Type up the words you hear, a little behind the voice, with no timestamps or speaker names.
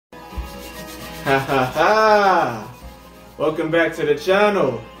Ha ha ha! Welcome back to the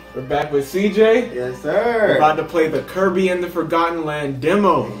channel. We're back with CJ. Yes, sir. We're about to play the Kirby and the Forgotten Land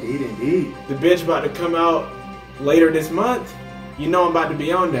demo. Indeed, indeed. The bitch about to come out later this month. You know I'm about to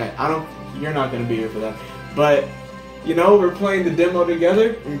be on that. You're not gonna be here for that. But you know, we're playing the demo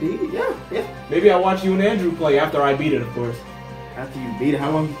together. Indeed, yeah. Maybe I'll watch you and Andrew play after I beat it, of course. After you beat it,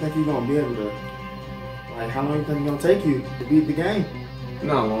 how long do you think you're gonna be able to? Like, how long do you think it's gonna take you to beat the game?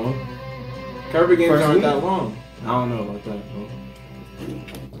 Not long. Kirby games First aren't week? that long. I don't know about that.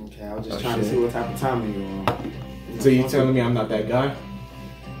 Okay, I was just trying to see what type of timing you're on. So you telling me I'm not that guy?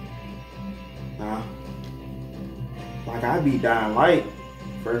 Nah. Like, I beat Dying Light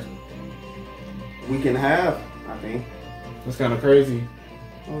first week and a half, I think. That's kind of crazy.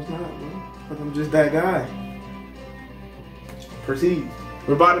 No, it's not, bro. But I'm just that guy. Proceed.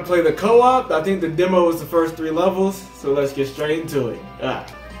 We're about to play the co-op. I think the demo is the first 3 levels, so let's get straight into it.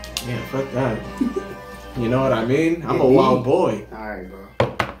 Man, fuck that. You know what I mean? I'm a wild boy. Alright, bro.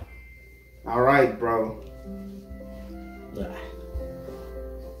 Alright, bro.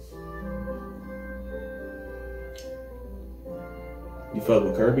 You fuck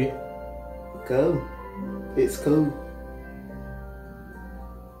with Kirby? Cool. It's cool.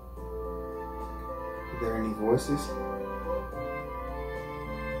 Are there any voices?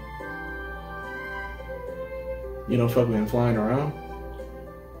 You don't fuck with him flying around?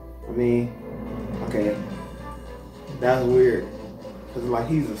 I mean, okay, that's weird. Cause like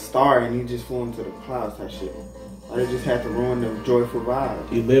he's a star and he just flew into the clouds type shit. Like they just had to ruin the joyful vibe.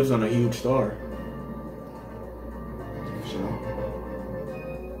 He lives on a huge star. For sure.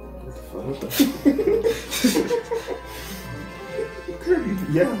 What the fuck?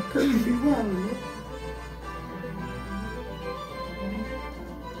 Kirby, yeah, Kirby be wild, man.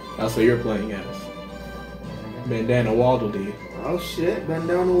 That's what you're playing as. Bandana Waddle Dee. Oh shit, been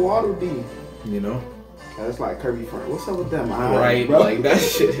down the water deep. You know? That's like Kirby friend. What's up with them eyes, Right, bro? like that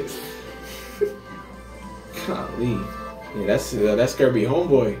shit is... Golly. Yeah, that's Kirby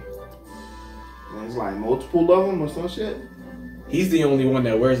homeboy. There's like multiple of them or some shit. He's the only one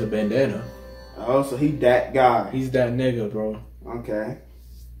that wears a bandana. Oh, so he that guy. He's that nigga, bro. Okay.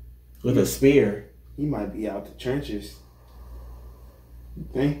 With a spear. He might be out the trenches. You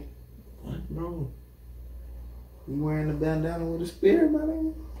think? What, bro? You wearing a bandana with a spear, my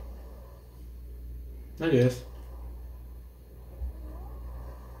nigga? I guess.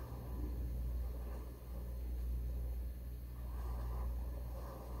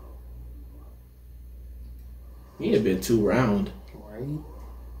 He a bit too round. Right?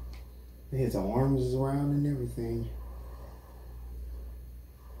 His arms is round and everything.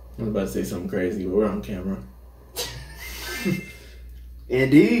 I was about to say something crazy, but we're on camera.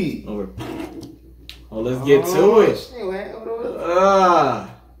 Indeed. Over. Oh, let's get to it. Shit, wait, hold on.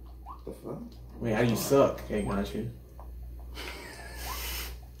 What The fuck? Wait, how do you suck? Okay, got you.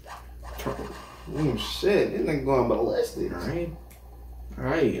 Shit, this nigga going ballistic. Alright.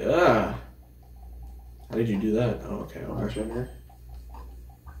 Alright, How did you do that? Oh, okay, over. Right there.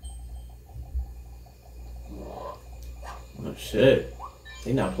 Oh, shit.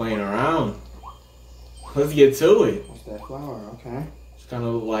 They not playing around. Let's get to it. What's that flower? Okay. It's kind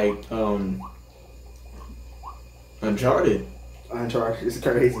of like, Uncharted. Uncharted is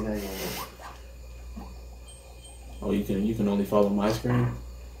crazy. Oh, you can only follow my screen?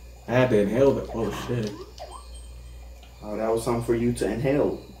 I had to inhale it. Oh, shit. Oh, that was something for you to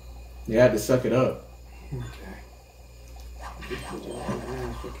inhale. You had to suck it up. Okay.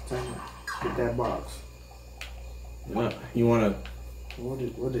 Get that box. You wanna...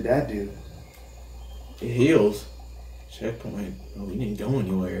 What did that do? It heals. Checkpoint. Oh, we didn't go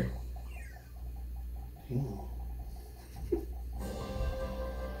anywhere.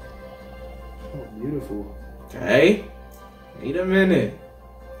 Oh, beautiful. Okay. Wait a minute.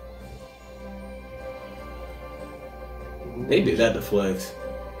 They did that to Flex.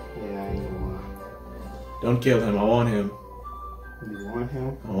 Yeah, I ain't gonna lie. Don't kill him. I want him. You want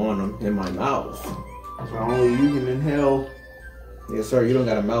him? I want him in my mouth. So only you can inhale. Yes, sir. You don't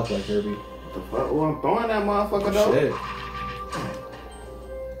got a mouth like Kirby. What the fuck? Well, I'm throwing that motherfucker though. Shit.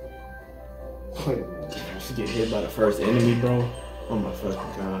 Wait a minute. I should get hit by the first enemy, bro. Oh my fucking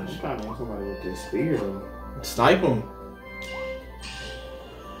I'm gosh. trying to hit somebody with this spear though. Snipe him.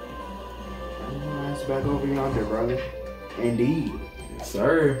 Bring your ass back over yonder, brother. Indeed. Yes,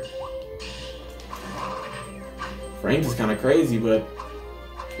 sir. Frames is kind of crazy, but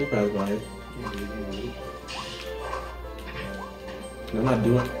we'll pass by it. I'm not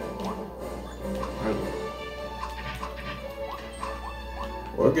doing it.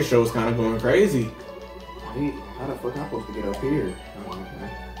 Orchestra was kind of going crazy. How the fuck am I supposed to get up here? Oh,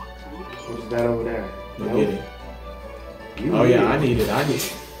 What is that over there? Look at it. You Oh need yeah, it. I need it.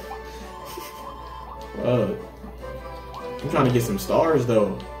 I'm trying to get some stars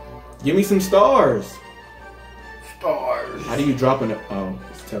though. Give me some stars. Stars. How do you drop an? Oh,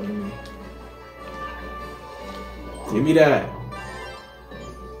 it's telling me. Give me that.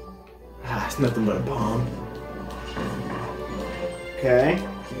 Ah, it's nothing but a bomb. Okay.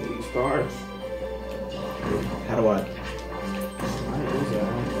 Need stars. How do I?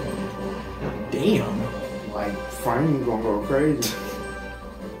 Damn. Like, Frank gonna go crazy.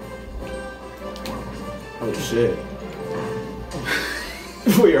 Oh shit.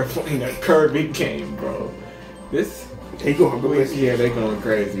 We are playing a Kirby game, bro. This. They going crazy. Yeah, they going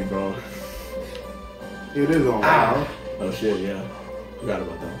crazy, bro. It is on wild. Oh shit, yeah. Forgot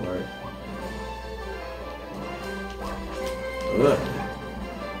about that part. Ugh.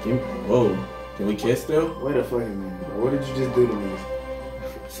 Whoa. Can we kiss still? Wait a fucking minute, bro. What did you just do to me?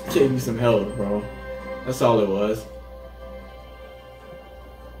 Just gave you some health, bro. That's all it was.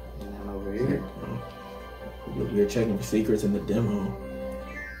 And over here. You're checking for secrets in the demo.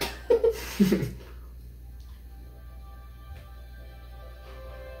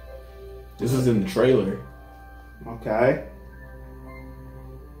 This was in the trailer. Okay.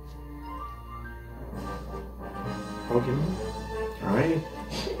 Pokemon. Alright.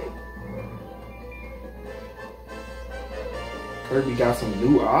 Kirby got some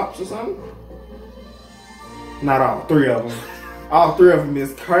new ops or something? Not all three of them. All three of them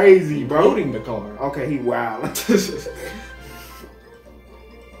is crazy, bro. Loading the car. Okay, he wild.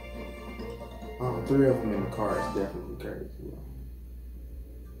 All three of them in the car is definitely crazy, bro.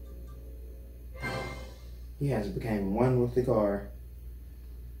 He has become one with the car.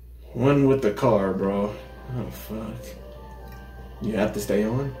 One with the car, bro. Oh, fuck. You have to stay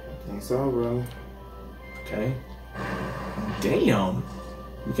on? I think so, bro. Okay. Damn.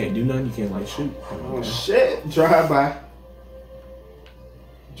 You can't do nothing. You can't, like, shoot. Oh, Okay. shit. Drive by.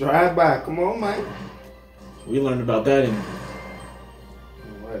 Drive by. Come on, man. We learned about that in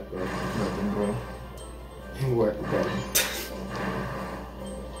What, bro? nothing, bro. What, bro?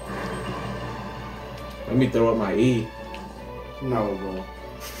 Let me throw up my E. No, bro.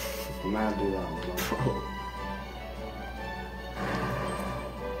 Do not do that, bro. Bro.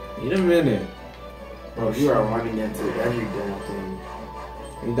 Wait a minute. Bro, you are running into every damn thing.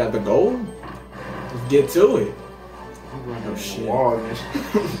 Ain't that the goal? Let's get to it. You running Oh, into shit. walls and shit.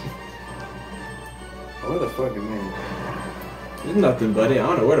 What the fucking man? There's nothing but it. I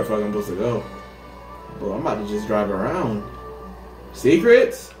don't know where the fuck I'm supposed to go. Bro, I'm about to just drive around.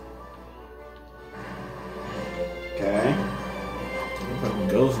 Secrets? Okay. Where fucking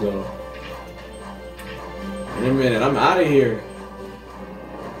ghost though? In a minute, I'm out of here.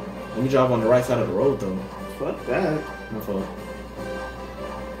 Let me drive on the right side of the road though. Fuck that. My fault.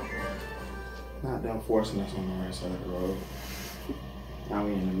 Not them forcing us on the right side of the road. Now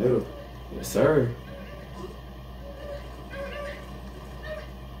we in the middle. Yes, sir.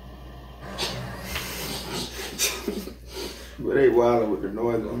 But they wildin' with the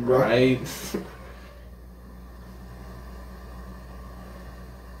noise on, bro. Right? So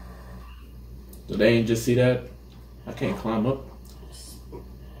they ain't just see that? I can't climb up.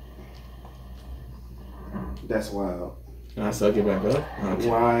 That's wild. Can I suck it back up? Okay.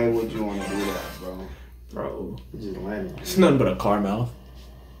 Why would you want to do that, bro? Bro. You just landed. It's nothing but a car mouth.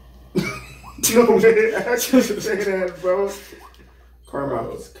 No, man. I can't say that, bro. Car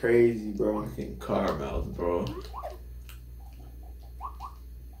mouth is crazy, bro. Fucking car mouth, bro.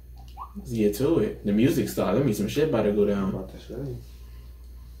 Let's get to it. The music stopped. That means some shit about to go I'm down. about to show you.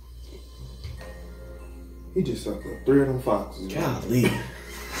 He just sucked up 3 of them foxes. bro. Golly.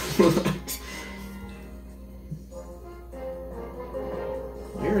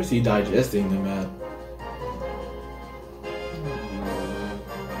 Where is he digesting them at?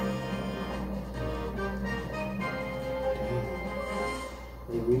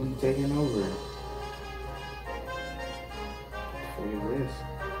 They really taking over. Say this.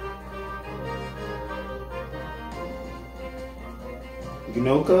 You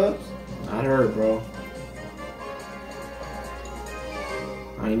know Cubs? Not her, bro.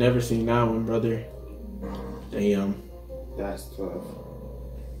 I ain't never seen that one, brother. Damn. That's tough.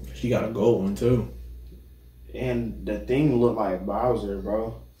 She got a gold one, too. And the thing looked like Bowser,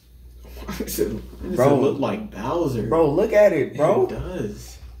 bro. Does it Bro. look like Bowser? Bro, look at it, bro. It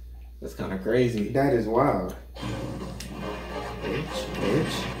does. That's kind of crazy. That is wild.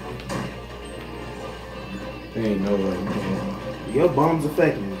 Bitch. There ain't no way, man. Your bomb's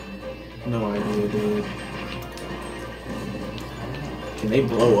affecting me. No idea, dude. Can they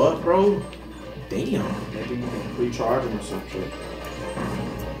blow up, bro? Damn. Maybe you can recharge them or some shit.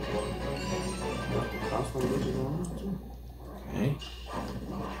 bounce some bitches around too. Okay.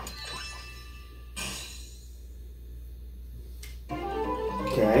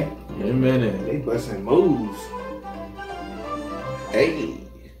 Okay. Wait a minute. They busting moves. Hey.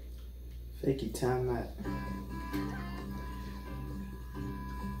 Fakey time that.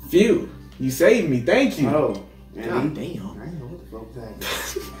 Phew. You saved me. Thank you. Oh. Man, God I damn. ain't know what the fuck was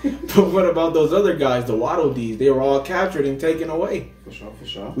that. But what about those other guys, the Waddle Dees? They were all captured and taken away. For sure, for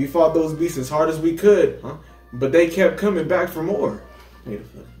sure. We fought those beasts as hard as we could, huh? But they kept coming back for more. Wait a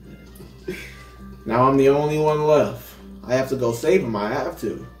fucking minute. Now I'm the only one left. I have to go save them. I have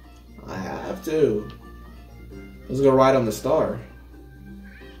to. Let's go ride on the star.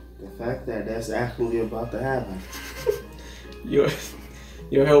 The fact that that's actually about to happen.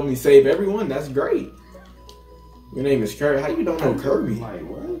 You'll help me save everyone? That's great. Your name is Kirby. How you don't know Kirby? Like,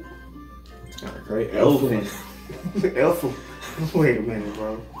 what? It's kind of great. Elephant. Elephant. Wait a minute,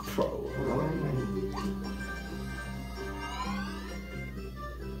 bro.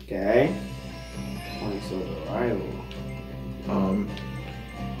 Okay. Points of arrival.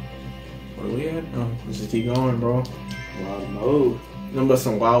 Where we at? Oh, let's just keep going, bro. Wild mode. Number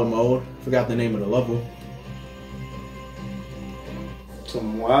some wild mode. Forgot the name of the level.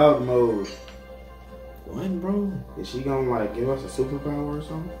 Some wild mode. What, bro? Is she gonna like give us a superpower or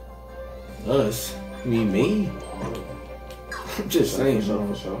something? Us? You mean me? I'm just saying, bro.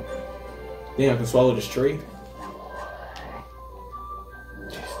 For sure. Think I can swallow this tree?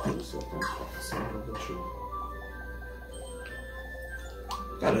 Just do something. Son of a tree.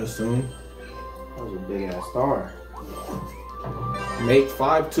 Gotta assume. That was a big ass star. Make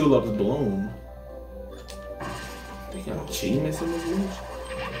 5 tulips bloom. They got achievements in this bitch?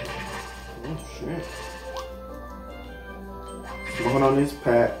 Oh shit. Smoking on this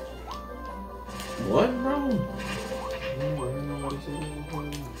pack. What, bro?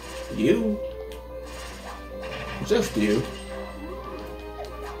 You? Just you.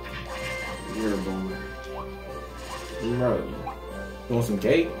 You're born. Bro. You want some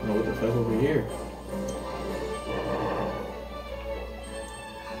cake? No, what the fuck over here?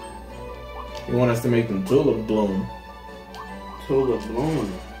 You want us to make them tulip bloom. Tulip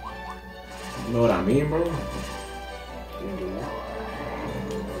bloom. You know what I mean, bro? Can't do that.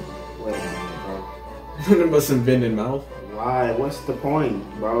 Wait a minute, bro. Nothing but some vending mouth. Why? What's the point,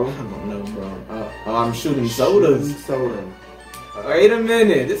 bro? I don't know, bro. I'm shooting sodas. Shooting soda. Wait a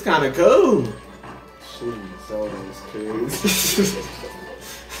minute. It's kind of cool. Shooting soda is crazy.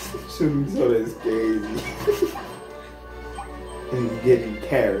 Shooting soda is crazy. And getting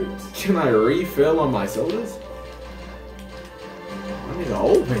carrots. Can I refill on my sodas? I need to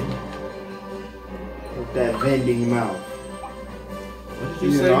open. With that vending mouth. What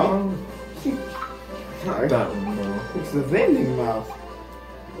did you say, know? bro? Not that one, bro. It's the vending mouth.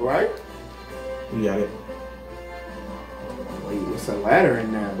 Right? You got it. Wait, it's a ladder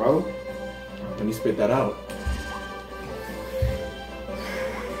in there, bro. Let me spit that out.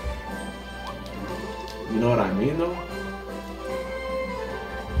 You know what I mean, though?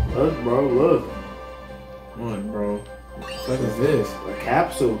 Look, bro, look. What, bro? What is this? A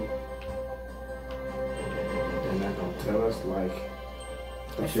capsule. They're not gonna tell us, like,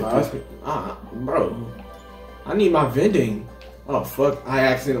 the fuck? Bro. I need my vending. Oh, fuck. I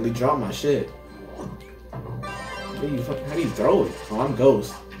accidentally dropped my shit. How do you throw it? Oh, I'm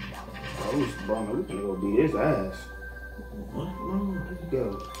Ghost. Ghost, bro, we finna go beat his ass. What, bro? Where'd he go?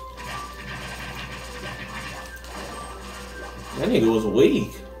 That nigga was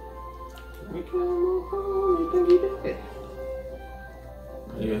weak. We think he did.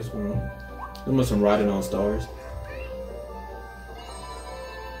 I guess, bro. There must some riding on stars.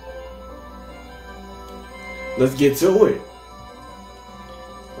 Let's get to it.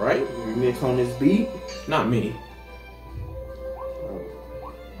 Right? You mix on this beat? Not me.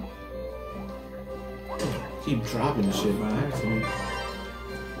 Keep dropping shit by accident.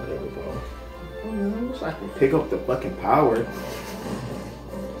 Whatever, bro. I wish I could pick up the fucking power.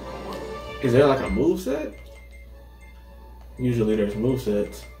 Is there like a moveset? Usually there's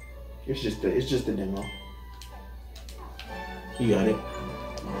movesets. It's just a demo. You got it.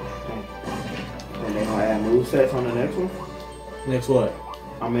 And they gonna add movesets on the next one? Next what?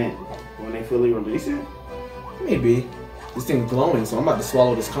 I meant when they fully release it? Maybe. This thing's glowing, so I'm about to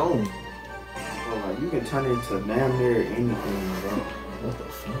swallow this cone. Bro, like, you can turn into damn near anything, bro. What the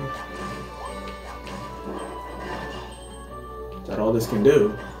fuck? Is that all this can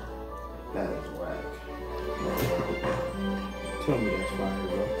do? That is whack. Tell me that's fire,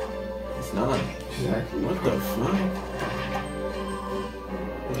 bro. It's not. Exactly. What the fuck?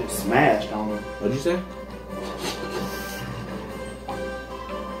 It just smashed on him. What'd you say?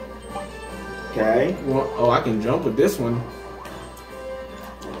 Okay. Well, oh, I can jump with this one.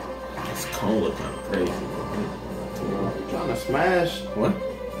 This cone look kind of crazy. I'm trying to smash. What?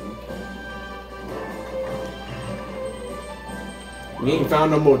 We ain't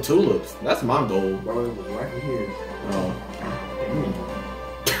found no more tulips. That's my goal. Bro, it was right here. Oh.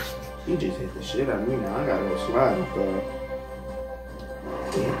 He just hit the shit out of me now. I gotta go slide, bro.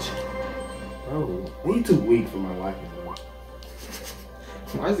 Bitch. Bro, he too weak for my liking, bro.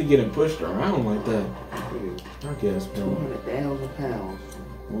 Why is he getting pushed around like that? Dude, I guess, bro. 200,000 pounds.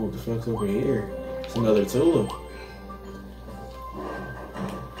 What the fuck's over here? It's another tulip.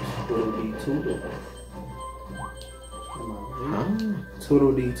 Toodle dee tulip. Huh?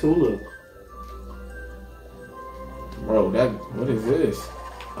 Toodle dee tulip. Bro, what is this?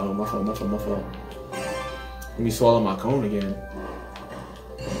 Oh, my fault. Let me swallow my cone again.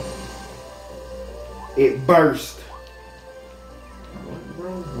 It burst. What,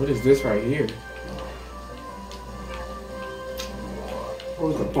 bro? What is this right here? What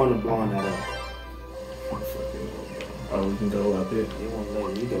was the point of blowing that up? Oh, we can go up it. They won't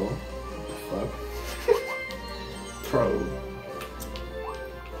let me go. What the fuck? Pro.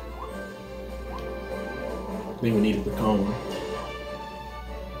 I think we needed the cone.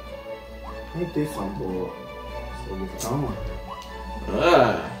 Ain't this some bull? So it's gone.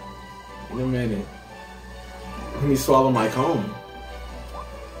 Ah! In a minute. Let me swallow my cone.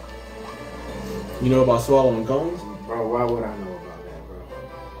 You know about swallowing cones? Bro, why would I know about that, bro?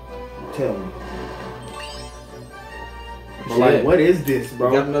 Tell me. But like, what is this, bro?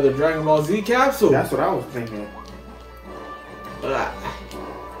 We got another Dragon Ball Z capsule. That's what I was thinking. Ah.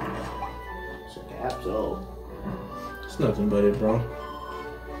 It's a capsule. It's nothing but it, bro.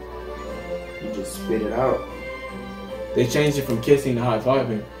 You just spit it out. They changed it from kissing to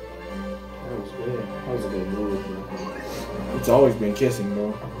high-fiving. That was good. That was a good move, bro. It's always been kissing,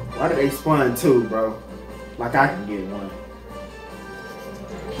 bro. Why did they spawn two, bro? Like I can get one.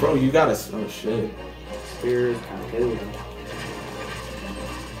 Bro, you gotta... Oh, shit. Spears kind of killed him.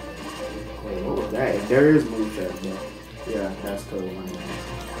 Wait, what was that? There is movesets, bro. Yeah, that's cool.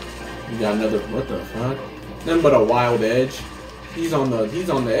 You got another... What the fuck? Nothing but a wild edge. He's on the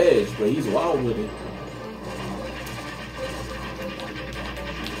edge, but he's wild with it.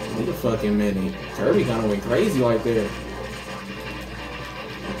 Wait a fucking minute. Kirby kinda went crazy right there.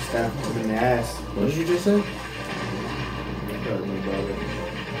 Stab him in the ass. What did you just say? Hurt me, brother.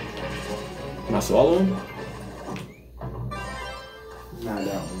 Can I swallow him? Not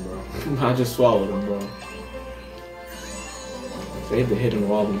that one, bro. I just swallowed him, bro. Save the hidden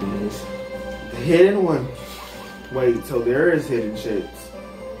wallaby beans. The hidden one. Wait, so there is hidden shapes.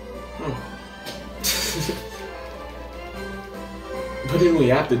 But didn't we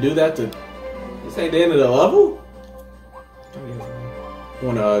have to do that to... This ain't the end of the level?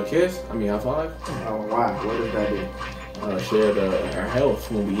 Wanna kiss? I mean, high five? Oh, why? What does that do? Share our health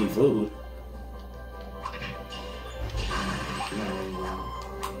when we eat food.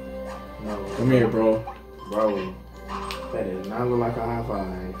 No. Come here, bro. Bro, that does not look like a high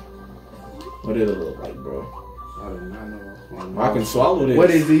five. What did it look like, bro? I do not know. I can swallow this. What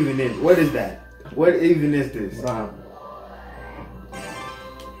is even it? What is that? What even is this?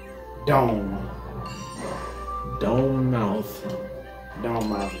 Dome. Dome mouth. Dome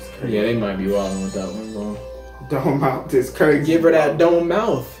mouth is crazy. Yeah, they might be wilding with that one, bro. Dome mouth is crazy. Give her that dome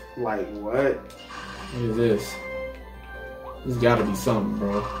mouth. Like what? What is this? This gotta be something,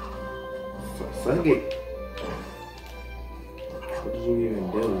 bro. Suck it. What did you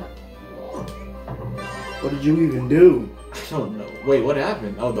even do? What did you even do? I don't know. Wait, what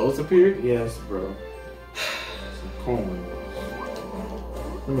happened? Oh, those appeared? Yes, bro. Some coins.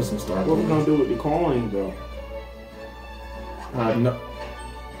 Remember some Star What we gonna do with the coins, though? No.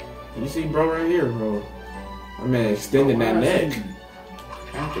 You see, bro, right here, bro. My man extending that neck.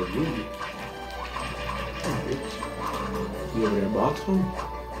 After you. You over there box him?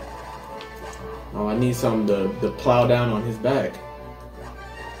 Oh, I need something to plow down on his back.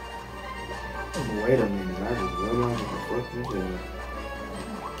 Wait a minute, I just realized what the fuck this is.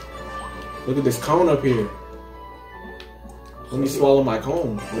 Look at this cone up here. Let me swallow my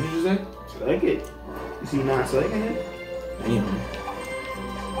cone. What did you say? Suck it. Is he not sucking it? Damn.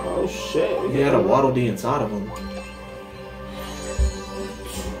 Oh shit. He had a Waddle Dee inside of him.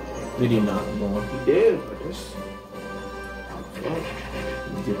 Did he not, bro? He did, but this...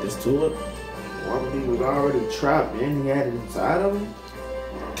 Let me get this tulip. Waddle Dee was already trapped and he had it inside of him?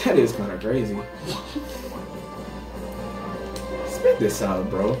 That is kind of crazy. Spit this out,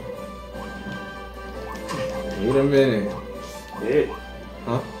 bro. Wait a minute. Spit.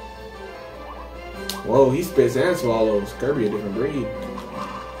 Huh? Whoa, he spits and swallows. Kirby a different breed.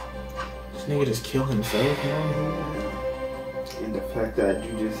 This nigga just killed himself, man. And the fact that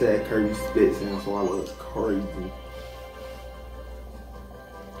you just said Kirby spits and swallows is crazy.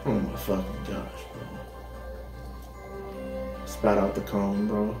 Oh my fucking gosh, bro. Spat out the cone,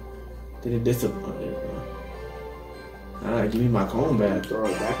 bro. Did it disappear, bro? Alright, give me my cone back. Throw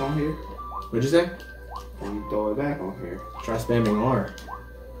it back on here? What'd you say? Can you throw it back on here? Try spamming R.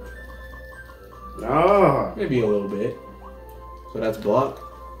 No. Maybe a little bit. So that's block.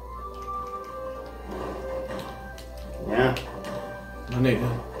 Yeah. My nigga.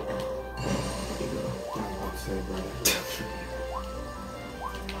 There you go.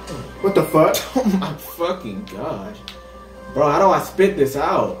 What the fuck? Oh my fucking gosh. Bro, how do I spit this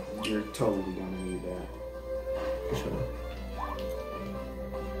out? You're totally gonna need that. Sure.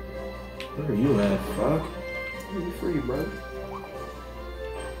 Where are you at? Fuck. You free, bro.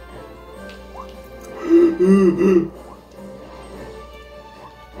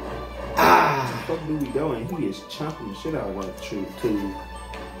 Ah! Where the fuck do we go? And he is chomping the shit out of that tree too.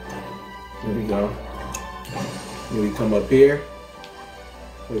 Here we go. Here we come up here.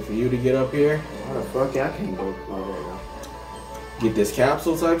 Wait for you to get up here. How the fuck? I can't go like that now. Get this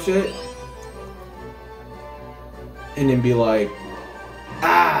capsule type shit. And then be like,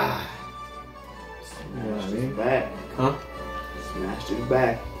 ah! You know what I mean? Back. Huh? Smashed his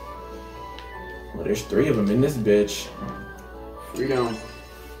back. Well, there's 3 of them in this bitch. Freedom.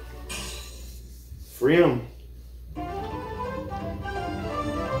 Freedom.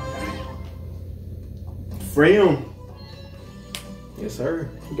 Freedom. Yes, sir.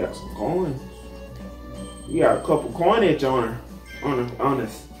 We got some coins. We got a couple coinage on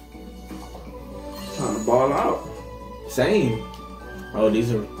us. Trying to ball out. Same. Oh,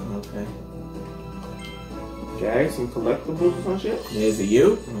 these are okay. Okay, some collectibles or some shit. Is it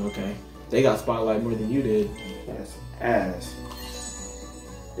you? Okay. They got spotlight more than you did. That's ass.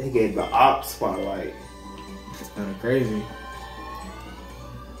 They gave the op spotlight. It's kind of crazy.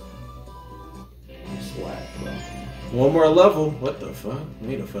 Swag, bro. One more level. What the fuck?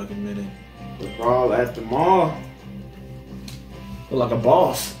 Wait a fucking minute. The ball at the mall. Look like a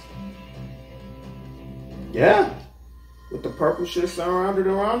boss. Yeah. With the purple shit surrounded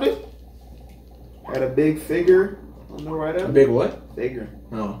around it. Had a big figure on the right A up. big what? Figure.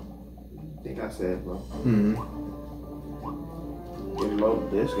 Oh. I think I said, bro. Hmm. Get low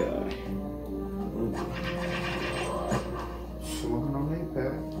with this guy. Ooh. Smoking on that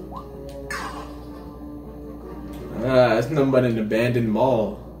pad. It's nothing but an abandoned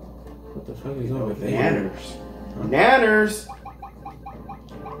mall. What the fuck is over there? Nanners. Nanners!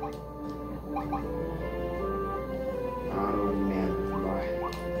 I don't know what nanners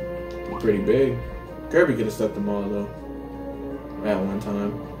buy. Pretty big. Kirby could have stuck the mall though. At one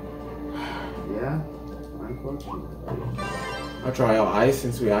time. Yeah? Unfortunately. I'll try out ice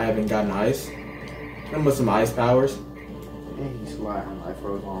since I haven't gotten ice. And with some ice powers. And he's sliding like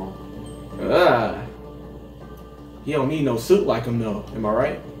froze on. He don't need no suit like him though. Am I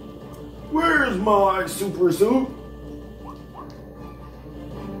right? Where's my super suit?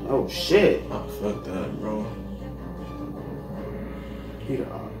 Oh shit. Oh fuck that, bro. He the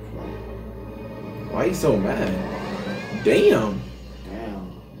op. Why you so mad? Damn.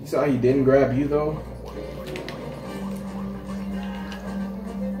 Damn. You saw he didn't grab you though?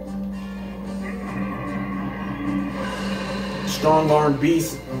 Strong arm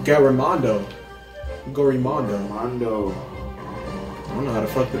beast Garimondo. Mondo. I don't know how the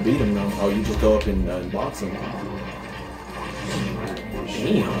fuck to beat him though. Oh, you just go up and box him.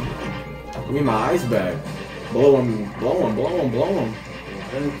 Damn. Give me my ice bag. Blow him, blow him, blow him, blow him.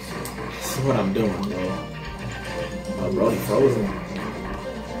 This is what I'm doing, bro. Oh, bro, he frozen.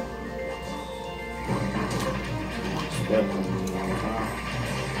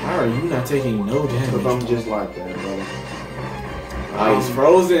 How are you not taking no Because damage? I'm just like that, brother. Ah, he's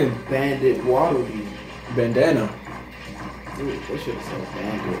frozen. Bandit Waddle Dee. Bandana. Dude, they should have said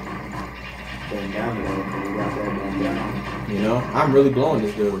bandit. Bandana, we got that bandana. You know, I'm really blowing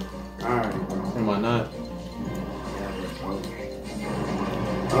this dude. Alright, bro. Am I not?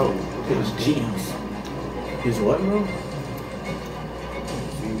 Oh, look at his cheeks. His what, bro?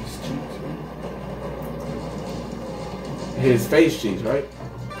 His cheeks, man. His face cheeks, right?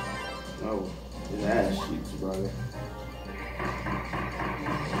 No, his ass cheeks, brother.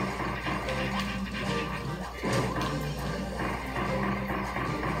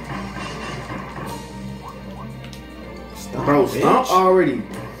 Stop, Bro, stop bitch. already.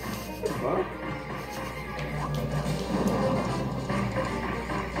 Fuck.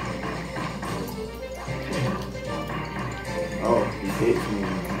 Oh, he hits me.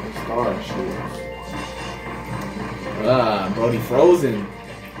 Star shit. Ah, Brody frozen.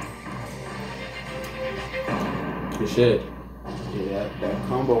 Good shit. Yeah, that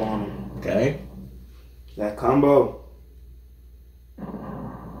combo on him. Okay. That combo.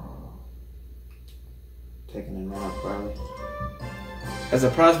 Taking a nap, probably. As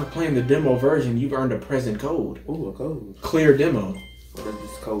a prize for playing the demo version, you've earned a present code. Ooh, a code. Clear demo. What is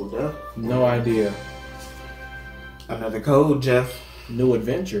this code, Jeff? No idea. Another code, Jeff. New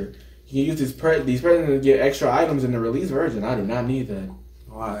adventure. You can use these presents to get extra items in the release version. I do not need that.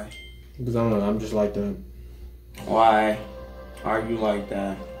 Why? Because I don't know, I'm just like that. Why are you like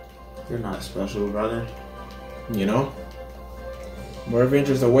that? You're not special, brother. You know? More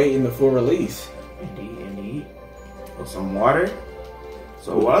adventures await in the full release. Indeed, indeed. With some water?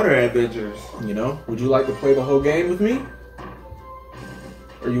 So water adventures. You know? Would you like to play the whole game with me?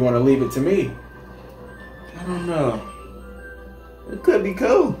 Or you want to leave it to me? I don't know. It could be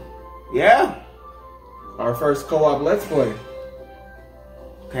cool. Yeah. Our first co-op Let's Play.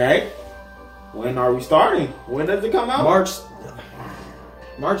 Okay. When are we starting? When does it come out?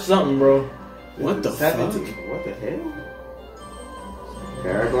 March something, bro. What the fuck? What the hell?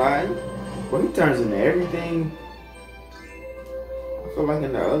 Paragliding? Well, he turns into everything. I feel like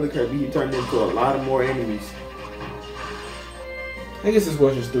in the other Kirby, he turned into a lot of more enemies. I guess this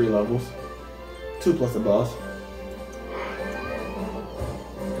was just 3 levels. 2 plus the boss.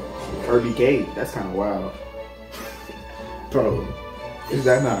 Kirby Cave. That's kind of wild. Bro. Is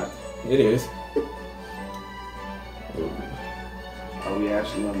that not? It is. Are we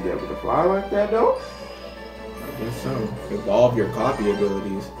actually going to be able to fly like that, though? I guess so. Evolve your copy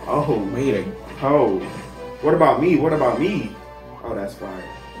abilities. Oh. Waiting. Oh. What about me? What about me? Oh, that's fire.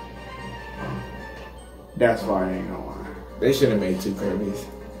 That's fire, ain't gonna lie. They should have made 2 Kirbys.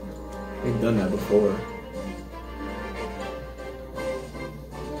 They've done that before.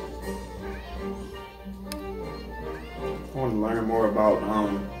 I want to learn more about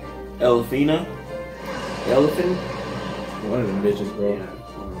Elephina. Elephant? One of them bitches, bro. Yeah.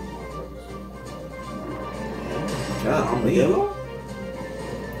 God, Leo?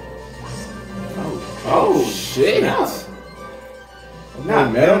 Oh, shit. Yeah. Okay,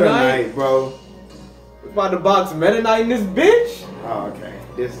 Not Meta Meta Knight. Knight, bro. We're about to box Meta Knight in this bitch. Oh, okay.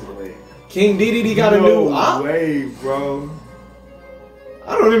 This is lit. King DDD got a new op. No way, bro.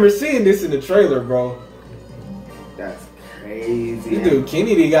 I don't remember seeing this in the trailer, bro. That's crazy. This dude, King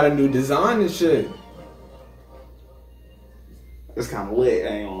DDD got a new design and shit. It's kind of lit, I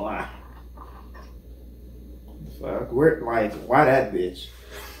ain't gonna lie. Fuck, why that bitch?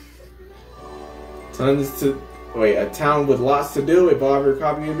 A town with lots to do, evolve your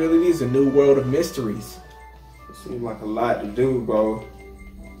copy abilities, a new world of mysteries. It seems like a lot to do, bro.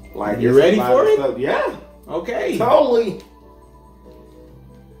 Like, you ready for it? Stuff. Yeah. Okay. Totally.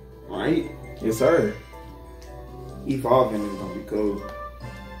 Right? Yes, sir. Evolving is gonna be cool.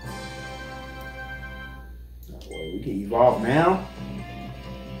 Boy, we can evolve now.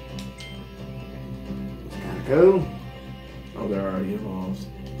 It's kind of cool. Oh, they're already evolved.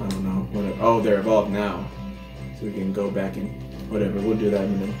 I don't know. Whatever. Oh, they're evolved now. So we can go back and whatever. We'll do that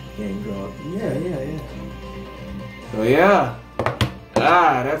in the game drop. Yeah. So yeah.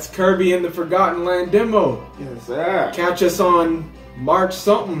 That's Kirby in the Forgotten Land demo. Yes, sir. Catch us on March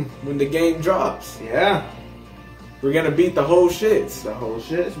something when the game drops. Yeah. We're gonna beat the whole shits. The whole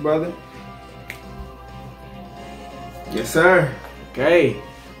shits, brother. Yes, sir. Okay.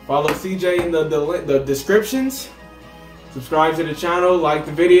 Follow CJ in the descriptions. Subscribe to the channel, like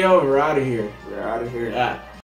the video, and we're out of here. We're out of here. Yeah.